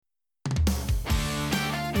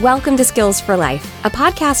Welcome to Skills for Life, a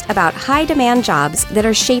podcast about high-demand jobs that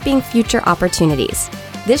are shaping future opportunities.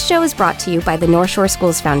 This show is brought to you by the North Shore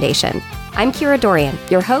Schools Foundation. I'm Kira Dorian,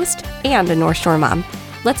 your host and a North Shore mom.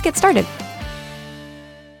 Let's get started.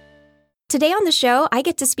 Today on the show, I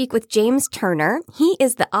get to speak with James Turner. He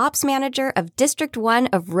is the Ops Manager of District 1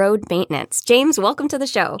 of Road Maintenance. James, welcome to the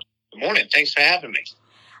show. Good morning. Thanks for having me.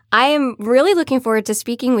 I am really looking forward to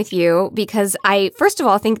speaking with you because I, first of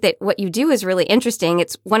all, think that what you do is really interesting.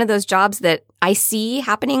 It's one of those jobs that I see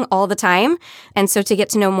happening all the time. And so to get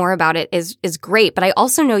to know more about it is great. But I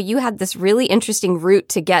also know you had this really interesting route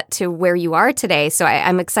to get to where you are today. So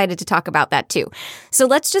I'm excited to talk about that too. So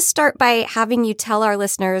let's just start by having you tell our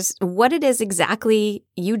listeners what it is exactly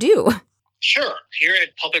you do. Sure. Here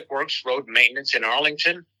at Public Works Road Maintenance in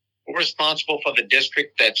Arlington, we're responsible for the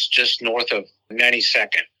district that's just north of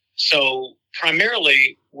 92nd. So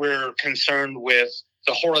primarily, we're concerned with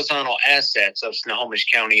the horizontal assets of Snohomish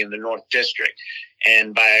County in the North District.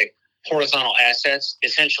 And by horizontal assets,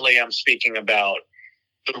 essentially, I'm speaking about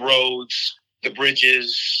the roads, the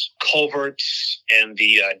bridges, culverts, and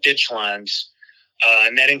the ditch lines.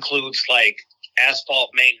 And that includes like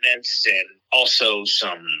asphalt maintenance and also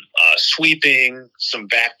some sweeping, some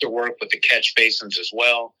Vector work with the catch basins as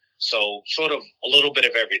well. So sort of a little bit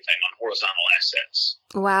of everything on horizontal assets.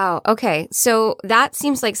 Wow. Okay. So that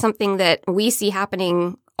seems like something that we see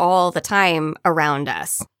happening all the time around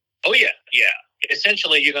us. Oh, yeah. Yeah.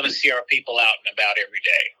 Essentially, you're going to see our people out and about every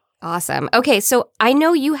day. Awesome. Okay. So I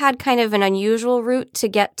know you had kind of an unusual route to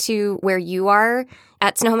get to where you are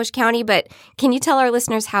at Snohomish County, but can you tell our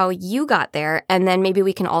listeners how you got there? And then maybe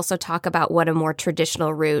we can also talk about what a more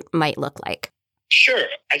traditional route might look like. Sure.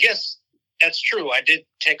 I guess that's true. I did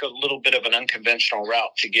take a little bit of an unconventional route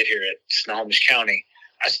to get here at Snohomish County.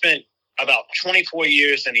 I spent about 24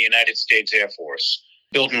 years in the United States Air Force,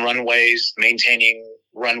 building runways, maintaining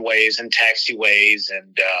runways and taxiways,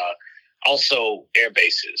 and also air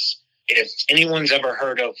bases. If anyone's ever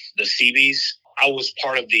heard of the Seabees, I was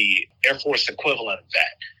part of the Air Force equivalent of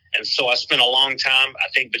that. And so I spent a long time, I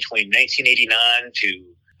think between 1989 to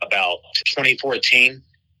about 2014,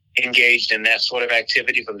 engaged in that sort of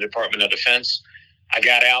activity for the Department of Defense. I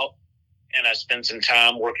got out and I spent some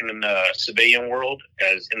time working in the civilian world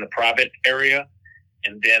as in the private area.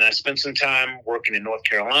 And then I spent some time working in North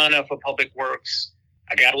Carolina for Public Works.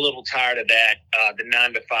 I got a little tired of that, the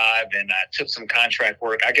 9 to 5, and I took some contract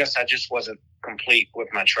work. I guess I just wasn't complete with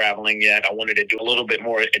my traveling yet. I wanted to do a little bit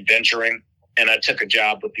more adventuring. And I took a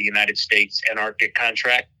job with the United States Antarctic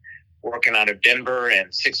contract, working out of Denver,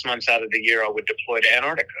 and 6 months out of the year, I would deploy to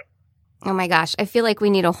Antarctica. Oh my gosh. I feel like we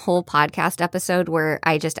need a whole podcast episode where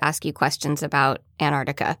I just ask you questions about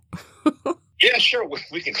Antarctica. Yeah, sure.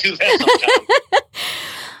 We can do that sometime.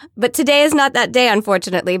 But today is not that day,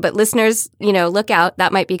 unfortunately. But listeners, look out.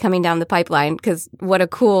 That might be coming down the pipeline because what a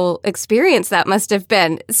cool experience that must have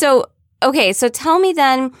been. So, okay. So tell me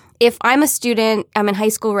then, if I'm a student, I'm in high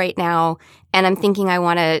school right now, and I'm thinking I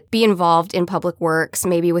want to be involved in public works,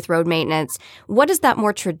 maybe with road maintenance, what does that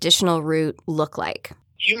more traditional route look like?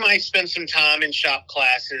 You might spend some time in shop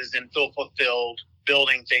classes and feel fulfilled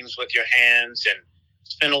building things with your hands and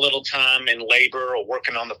spend a little time in labor or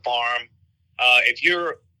working on the farm. If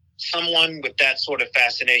you're someone with that sort of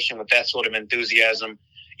fascination, with that sort of enthusiasm,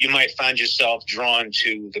 you might find yourself drawn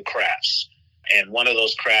to the crafts. And one of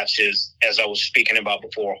those crafts is, as I was speaking about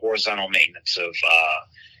before, horizontal maintenance of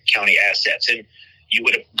county assets. And you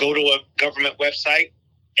would go to a government website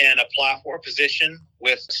and apply for a position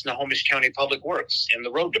with Snohomish County Public Works in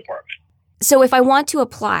the road department. So if I want to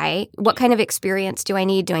apply, what kind of experience do I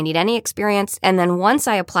need? Do I need any experience? And then once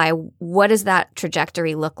I apply, what does that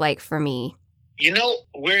trajectory look like for me?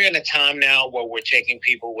 We're in a time now where we're taking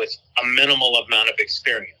people with a minimal amount of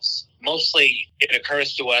experience. Mostly it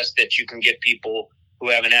occurs to us that you can get people who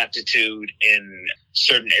have an aptitude in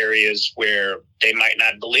certain areas where they might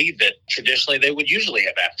not believe that traditionally they would usually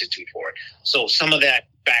have aptitude for it. So some of that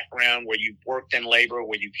background where you've worked in labor,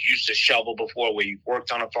 where you've used a shovel before, where you've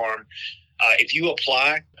worked on a farm, if you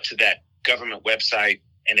apply to that government website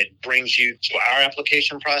and it brings you to our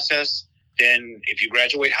application process, then if you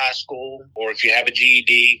graduate high school or if you have a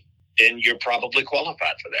GED, then you're probably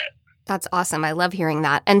qualified for that. That's awesome. I love hearing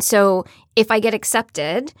that. And so if I get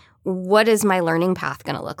accepted, what is my learning path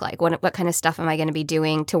going to look like? What kind of stuff am I going to be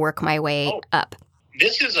doing to work my way up?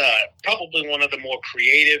 This is probably one of the more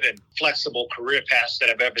creative and flexible career paths that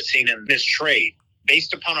I've ever seen in this trade.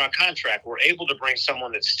 Based upon our contract, we're able to bring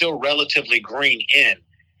someone that's still relatively green in.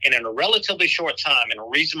 And in a relatively short time, in a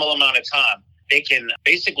reasonable amount of time, they can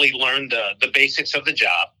basically learn the basics of the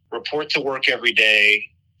job, report to work every day,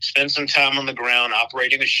 spend some time on the ground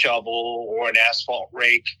operating a shovel or an asphalt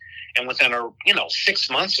rake. And within 6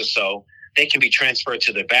 months or so, they can be transferred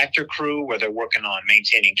to the Vector crew where they're working on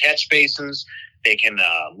maintaining catch basins. They can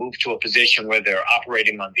move to a position where they're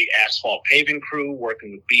operating on the asphalt paving crew,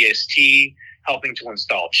 working with BST, helping to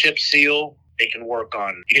install chip seal. They can work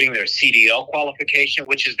on getting their CDL qualification,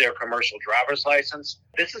 which is their commercial driver's license.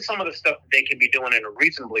 This is some of the stuff that they can be doing in a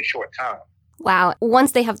reasonably short time. Wow.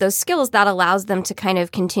 Once they have those skills, that allows them to kind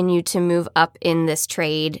of continue to move up in this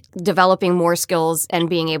trade, developing more skills and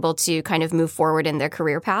being able to kind of move forward in their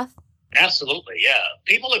career path? Absolutely, yeah.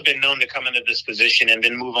 People have been known to come into this position and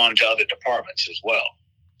then move on to other departments as well.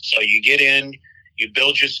 So you get in, you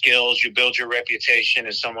build your skills, you build your reputation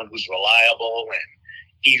as someone who's reliable and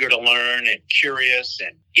eager to learn and curious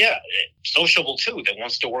and, sociable too, that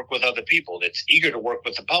wants to work with other people, that's eager to work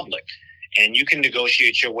with the public. And you can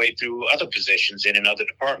negotiate your way through other positions in other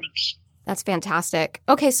departments. That's fantastic.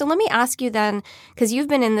 Okay, so let me ask you then, because you've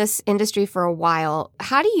been in this industry for a while,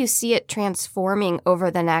 how do you see it transforming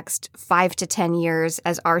over the next 5 to 10 years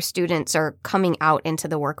as our students are coming out into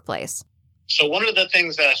the workplace? So one of the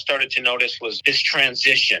things that I started to notice was this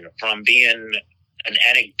transition from being an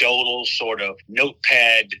anecdotal sort of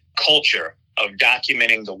notepad culture of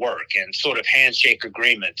documenting the work and sort of handshake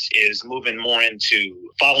agreements is moving more into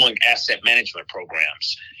following asset management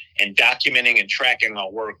programs and documenting and tracking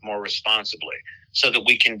our work more responsibly so that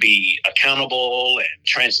we can be accountable and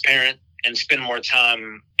transparent and spend more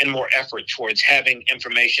time and more effort towards having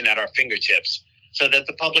information at our fingertips so that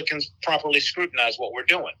the public can properly scrutinize what we're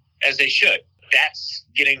doing, as they should. That's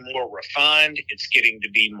getting more refined. It's getting to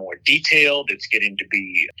be more detailed.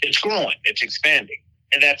 It's growing. It's expanding.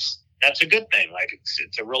 And that's a good thing. Like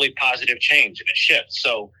it's a really positive change and a shift.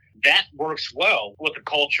 So that works well with the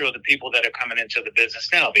culture of the people that are coming into the business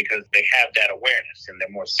now because they have that awareness and they're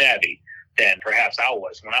more savvy than perhaps I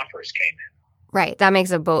was when I first came in. Right. That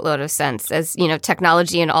makes a boatload of sense. As,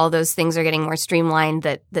 technology and all those things are getting more streamlined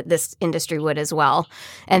that this industry would as well.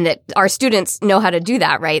 And that our students know how to do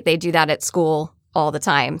that, right? They do that at school all the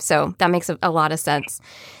time. So that makes a lot of sense.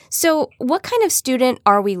 So what kind of student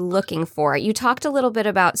are we looking for? You talked a little bit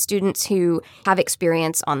about students who have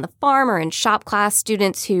experience on the farm or in shop class,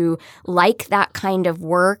 students who like that kind of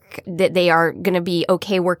work, that they are going to be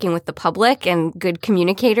okay working with the public and good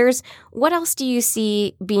communicators. What else do you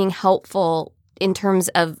see being helpful in terms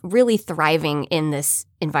of really thriving in this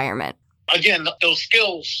environment? Again, those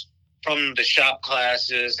skills from the shop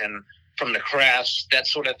classes and from the crafts, that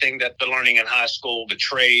sort of thing that they're learning in high school, the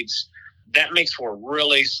trades, that makes for a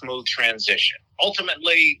really smooth transition.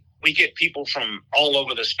 Ultimately, we get people from all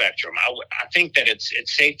over the spectrum. I think that it's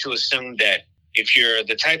safe to assume that if you're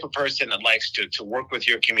the type of person that likes to work with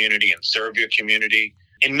your community and serve your community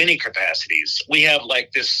in many capacities, we have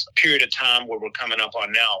like this period of time where we're coming up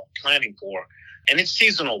on now planning for, and it's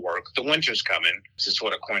seasonal work. The winter's coming, to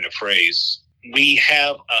sort of coin a phrase. We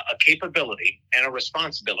have a capability and a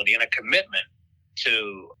responsibility and a commitment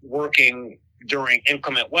to working during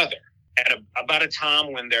inclement weather at about a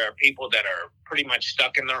time when there are people that are pretty much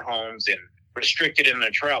stuck in their homes and restricted in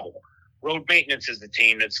their travel. Road maintenance is the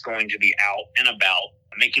team that's going to be out and about,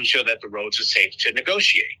 making sure that the roads are safe to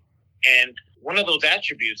negotiate. And one of those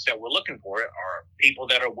attributes that we're looking for are people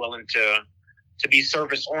that are willing to be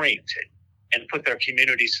service-oriented and put their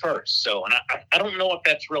communities first. So, and I don't know if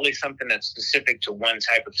that's really something that's specific to one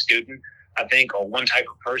type of student, I think, or one type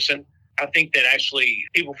of person. I think that actually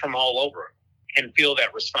people from all over can feel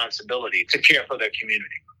that responsibility to care for their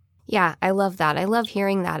community. Yeah, I love that. I love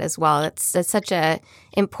hearing that as well. It's such a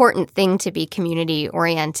important thing to be community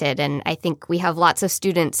oriented. And I think we have lots of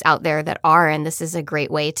students out there that are, and this is a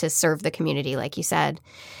great way to serve the community, like you said.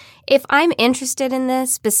 If I'm interested in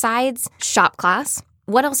this, besides shop class,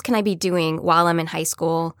 what else can I be doing while I'm in high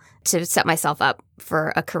school to set myself up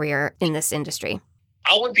for a career in this industry?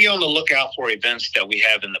 I would be on the lookout for events that we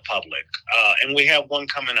have in the public. And we have one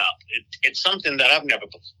coming up. It's something that I've never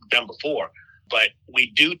done before, but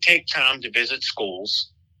we do take time to visit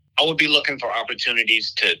schools. I would be looking for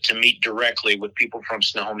opportunities to meet directly with people from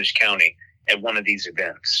Snohomish County at one of these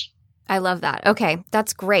events. I love that. Okay,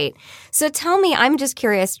 that's great. So tell me, I'm just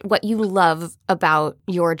curious what you love about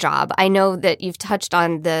your job. I know that you've touched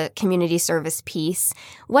on the community service piece.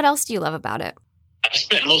 What else do you love about it? I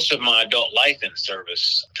spent most of my adult life in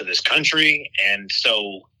service to this country. And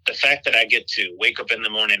so the fact that I get to wake up in the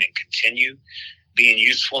morning and continue being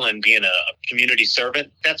useful and being a community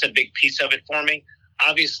servant, that's a big piece of it for me.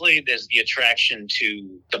 Obviously, there's the attraction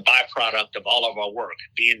to the byproduct of all of our work,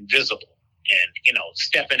 being visible and,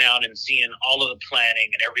 stepping out and seeing all of the planning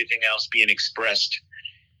and everything else being expressed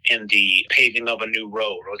in the paving of a new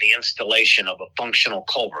road or the installation of a functional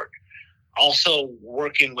culvert. Also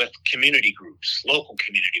working with community groups, local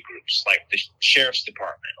community groups like the sheriff's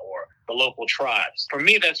department or the local tribes. For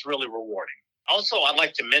me, that's really rewarding. Also, I'd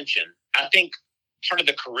like to mention, I think part of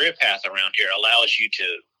the career path around here allows you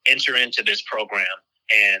to enter into this program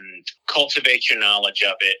and cultivate your knowledge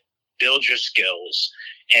of it, build your skills,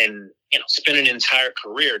 and spend an entire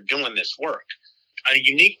career doing this work. A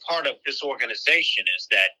unique part of this organization is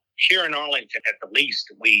that here in Arlington, at the least,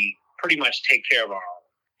 we pretty much take care of our own.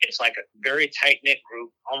 It's like a very tight-knit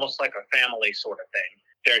group, almost like a family sort of thing.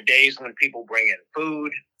 There are days when people bring in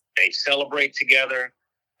food, they celebrate together,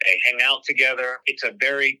 they hang out together. It's a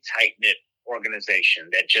very tight-knit organization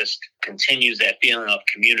that just continues that feeling of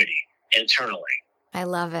community internally. I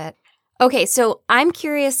love it. Okay, so I'm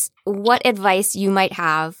curious what advice you might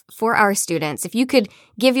have for our students. If you could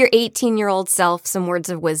give your 18-year-old self some words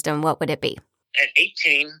of wisdom, what would it be? At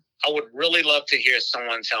 18, I would really love to hear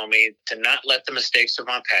someone tell me to not let the mistakes of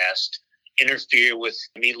my past interfere with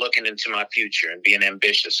me looking into my future and being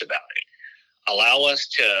ambitious about it. Allow us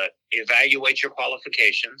to evaluate your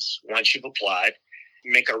qualifications once you've applied,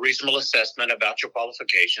 make a reasonable assessment about your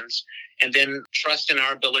qualifications, and then trust in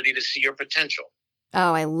our ability to see your potential.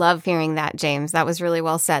 Oh, I love hearing that, James. That was really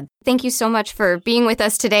well said. Thank you so much for being with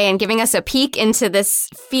us today and giving us a peek into this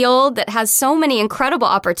field that has so many incredible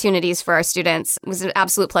opportunities for our students. It was an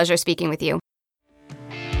absolute pleasure speaking with you.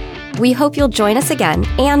 We hope you'll join us again,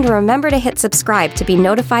 and remember to hit subscribe to be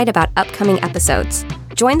notified about upcoming episodes.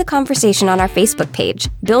 Join the conversation on our Facebook page,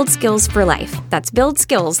 Build Skills for Life. That's Build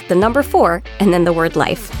Skills, the number 4, and then the word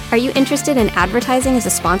life. Are you interested in advertising as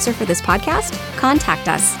a sponsor for this podcast? Contact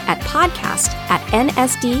us at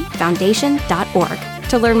podcast@nsdfoundation.org.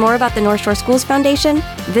 To learn more about the North Shore Schools Foundation,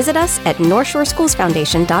 visit us at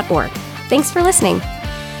northshoreschoolsfoundation.org. Thanks for listening.